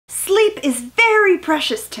sleep is very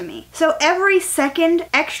precious to me. So every second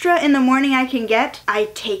extra in the morning I can get, I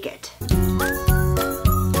take it.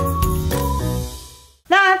 The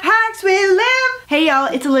Packs We Live! Hey y'all,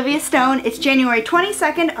 it's Olivia Stone. It's January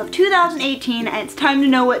 22nd of 2018 and it's time to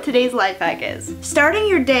know what today's life hack is. Starting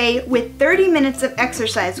your day with 30 minutes of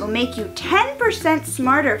exercise will make you 10%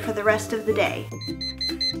 smarter for the rest of the day.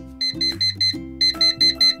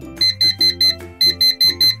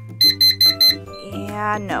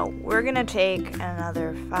 Yeah, no, we're gonna take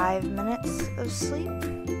another 5 minutes of sleep.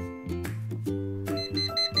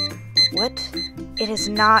 What? It has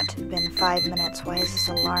not been 5 minutes. Why is this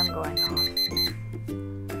alarm going off?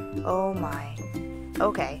 Oh my.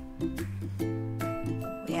 Okay.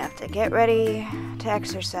 We have to get ready to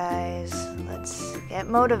exercise. Let's get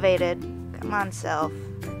motivated. Come on, self.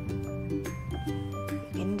 You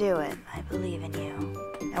can do it. I believe in you.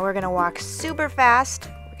 Now we're gonna walk super fast.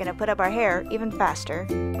 We're gonna put up our hair even faster.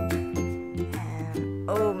 And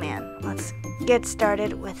oh man, let's get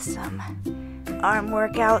started with some arm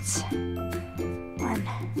workouts.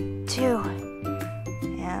 1, 2.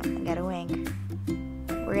 Yeah, I got a wink.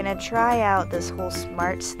 We're gonna try out this whole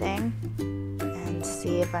smarts thing and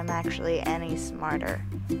see if I'm actually any smarter.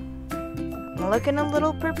 I'm looking a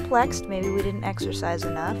little perplexed. Maybe we didn't exercise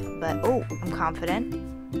enough, but oh, I'm confident.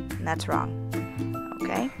 And that's wrong.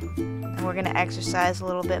 Okay. And we're gonna exercise a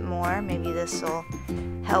little bit more. Maybe this will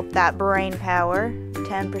help that brain power.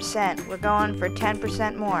 10%. We're going for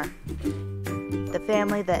 10% more. The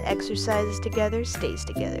family that exercises together stays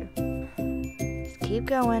together. Just keep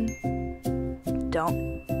going.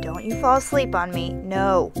 Don't you fall asleep on me.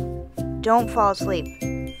 No, don't fall asleep.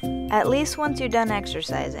 At least once you're done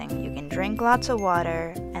exercising, you can drink lots of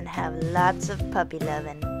water and have lots of puppy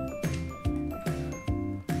loving.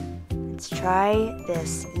 Let's try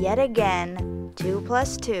this yet again. 2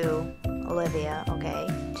 plus 2, Olivia, okay,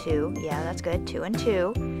 2, yeah, that's good, 2 and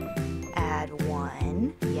 2. Add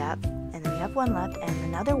 1, yep. And then you have 1 left, and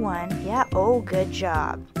another 1. Yeah, oh, good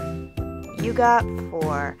job. You got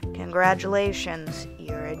 4. Congratulations,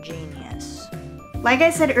 you're a genius. Like I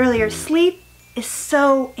said earlier, sleep is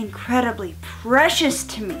so incredibly precious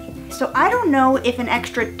to me. So I don't know if an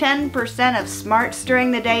extra 10% of smarts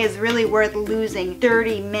during the day is really worth losing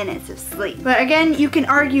 30 minutes of sleep. But again, you can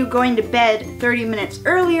argue going to bed 30 minutes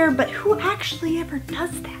earlier, but who actually ever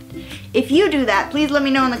does that? If you do that, please let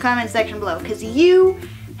me know in the comment section below, because you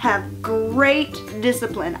have great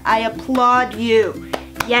discipline. I applaud you.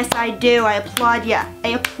 Yes, I do. I applaud ya. I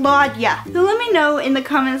applaud ya. So let me know in the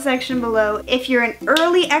comment section below if you're an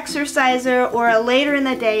early exerciser or a later in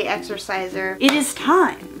the day exerciser. It is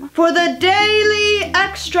time for the Daily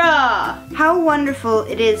Extra. How wonderful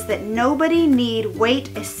it is that nobody need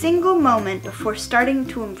wait a single moment before starting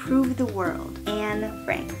to improve the world. Anne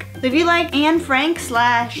Frank. So if you like Anne Frank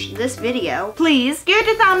 / this video, please give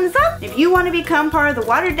it a thumbs up. If you want to become part of the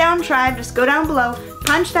watered down tribe, just go down below,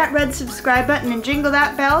 punch that red subscribe button and jingle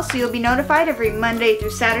that bell so you'll be notified every Monday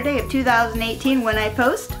through Saturday of 2018 when I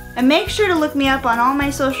post. And make sure to look me up on all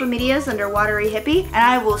my social medias under Watery Hippie, and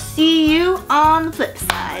I will see you on the flip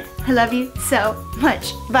side. I love you so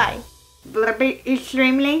much. Bye.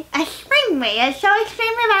 Extremely, so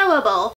extremely valuable.